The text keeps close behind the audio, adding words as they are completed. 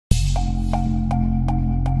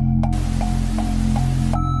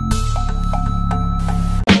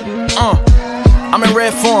I'm in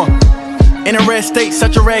red form, in a red state,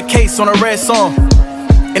 such a red case on a red song.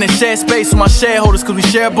 In a shared space with my shareholders, cause we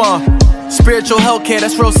share a bond. Spiritual healthcare,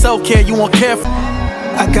 that's real self-care, you won't care for.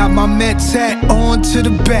 I got my Mets hat on to the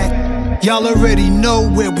back. Y'all already know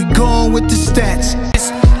where we going with the stats.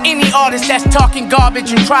 Any artist that's talking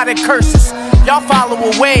garbage and try to curse us, y'all follow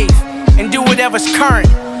a wave and do whatever's current.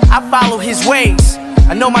 I follow his ways,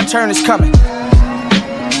 I know my turn is coming.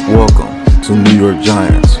 Welcome to New York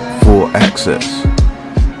Giants Full Access.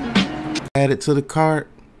 Add it to the cart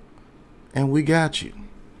and we got you.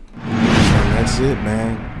 And that's it,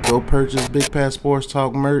 man. Go purchase Big Pat Sports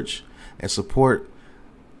Talk merch and support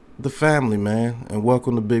the family, man. And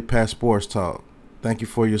welcome to Big Pat Sports Talk. Thank you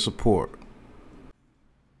for your support.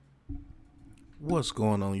 What's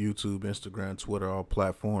going on YouTube, Instagram, Twitter, all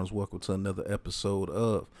platforms? Welcome to another episode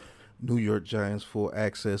of New York Giants Full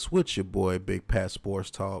Access with your boy Big Pat Sports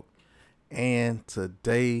Talk. And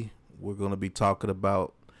today we're going to be talking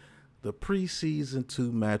about the preseason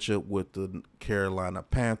 2 matchup with the Carolina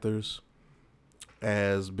Panthers.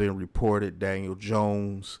 As been reported, Daniel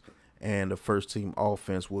Jones and the first team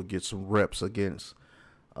offense will get some reps against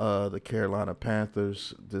the Carolina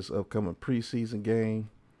Panthers this upcoming preseason game.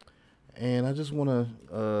 And I just want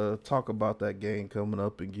to talk about that game coming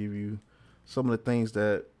up and give you some of the things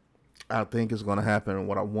that I think is going to happen and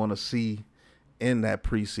what I want to see in that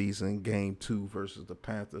preseason game 2 versus the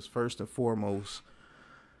Panthers. First and foremost,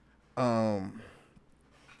 Evan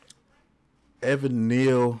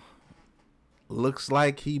Neal looks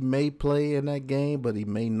like he may play in that game, but he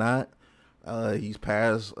may not. He's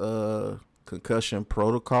past concussion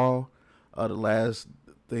protocol. The last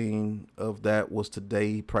thing of that was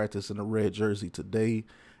today. He practiced in a red jersey today,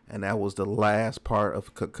 and that was the last part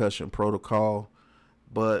of concussion protocol.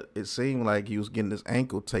 But it seemed like he was getting his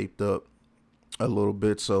ankle taped up a little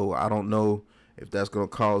bit, so I don't know if that's going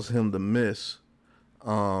to cause him to miss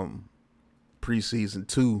preseason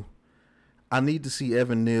 2. I need to see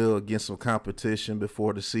Evan Neal against some competition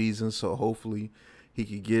before the season, so hopefully he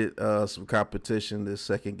could get some competition this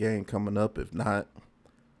second game coming up. If not,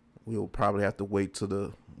 we'll probably have to wait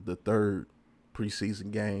till the third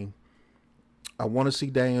preseason game. I want to see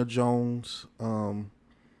Daniel Jones and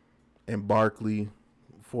Barkley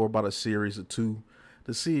for about a series or 2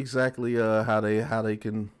 to see exactly how they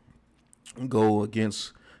can go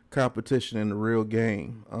against competition in the real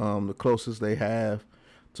game. The closest they have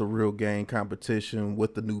to real game competition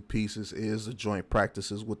with the new pieces is the joint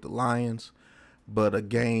practices with the Lions, but a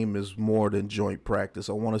game is more than joint practice.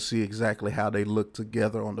 I want to see exactly how they look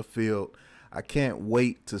together on the field. I can't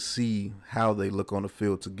wait to see how they look on the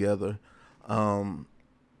field together.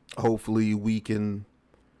 Hopefully we can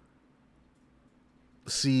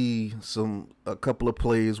see a couple of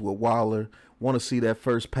plays with Waller. Want to see that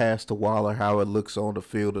first pass to Waller, how it looks on the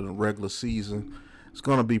field in the regular season. It's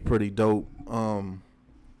going to be pretty dope.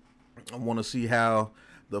 I want to see how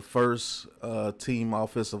the first team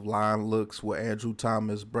offensive line looks with Andrew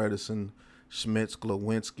Thomas, Bredesen, Schmitz,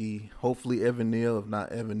 Glowinski. Hopefully Evan Neal. If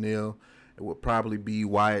not Evan Neal, it would probably be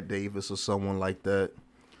Wyatt Davis or someone like that.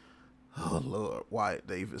 Oh, Lord, Wyatt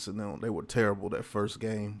Davis. And they were terrible that first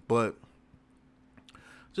game. But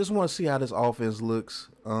just want to see how this offense looks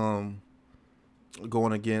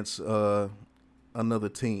going against another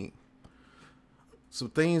team. Some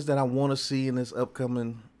things that I want to see in this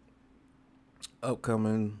upcoming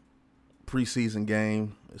preseason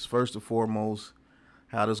game is, first and foremost,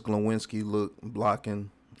 how does Glowinski look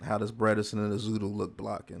blocking? How does Bredesen and Azudu look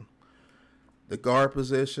blocking? The guard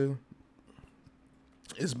position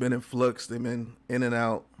has been in flux. They've been in and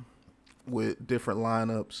out with different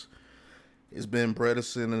lineups. It's been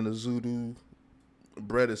Bredesen and Azudu,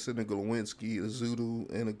 Bredesen and Glowinski, Azudu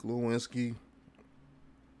and Glowinski.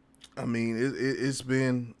 I mean, it's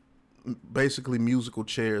been basically musical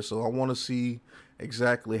chairs. So I want to see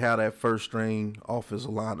exactly how that first string offensive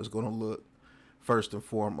line is going to look, first and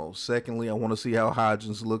foremost. Secondly, I want to see how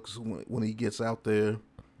Hodgins looks when he gets out there.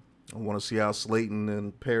 I want to see how Slayton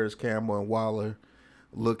and Paris Campbell and Waller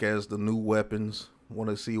look as the new weapons. I want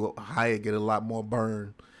to see what Hyatt get a lot more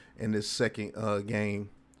burn in this second game.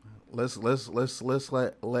 Let's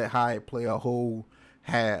let Hyatt play a whole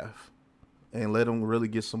half and let him really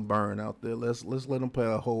get some burn out there. Let's let him play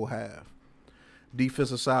a whole half.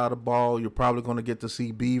 Defensive side of the ball, you're probably going to get to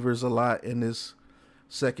see Beavers a lot in this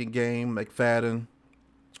second game. McFadden,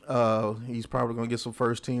 he's probably going to get some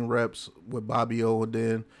first team reps with Bobby O, and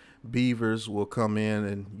then Beavers will come in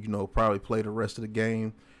and, probably play the rest of the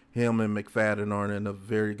game. Him and McFadden are in a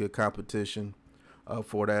very good competition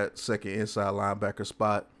for that second inside linebacker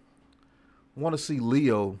spot. I want to see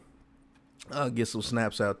Leo get some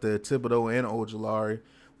snaps out there. Thibodeau and Ojulari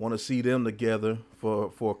Want to see them together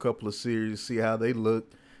for a couple of series, see how they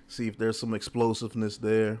look, see if there's some explosiveness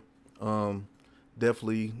there.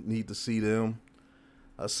 Definitely need to see them.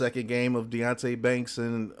 A second game of Deonte Banks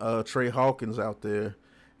and Trey Hawkins out there,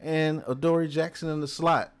 and Adoree Jackson in the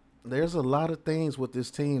slot. There's a lot of things with this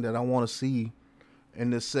team that I want to see in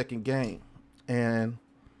this second game, and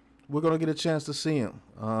we're going to get a chance to see them.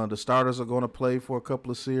 The starters are going to play for a couple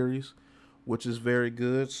of series, which is very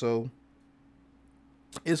good. So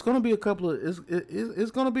it's going to be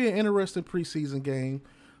it's going to be an interesting preseason game.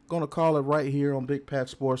 Going to call it right here on Big Pat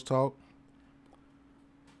Sports Talk.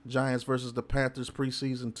 Giants versus the Panthers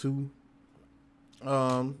Preseason 2.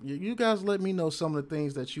 You guys let me know some of the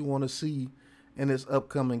things that you want to see in this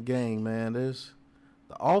upcoming game, man. The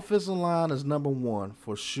offensive line is number one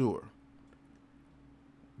for sure.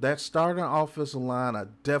 That starting offensive line, I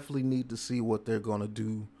definitely need to see what they're going to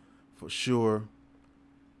do for sure.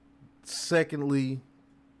 Secondly,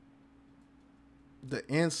 the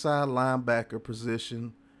inside linebacker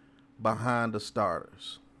position behind the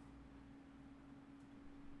starters.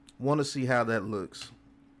 Want to see how that looks.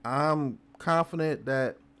 I'm confident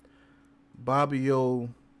that Bobby O,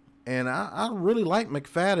 and I really like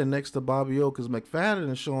McFadden next to Bobby O, because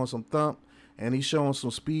McFadden is showing some thump and he's showing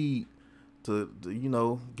some speed to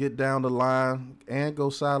get down the line and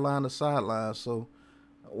go sideline to sideline. So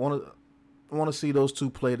I want to see those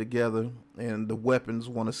two play together, and the weapons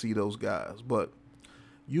want to see those guys. But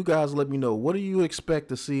you guys let me know, what do you expect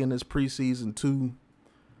to see in this preseason 2?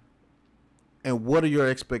 And what are your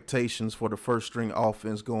expectations for the first string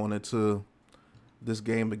offense going into this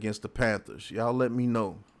game against the Panthers? Y'all let me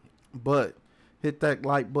know. But hit that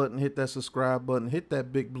like button, hit that subscribe button, hit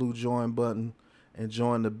that big blue join button, and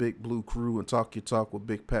join the big blue crew and talk your talk with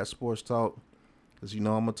Big Pat Sports Talk. Because I'm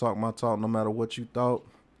going to talk my talk no matter what you thought.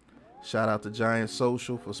 Shout out to Giant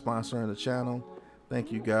Social for sponsoring the channel.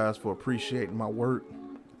 Thank you guys for appreciating my work.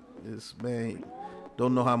 Man,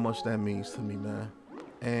 don't know how much that means to me, man.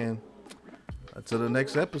 And until the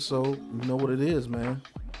next episode, you know what it is, man.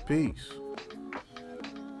 Peace.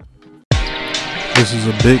 This is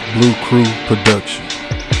a Big Blue Crew production.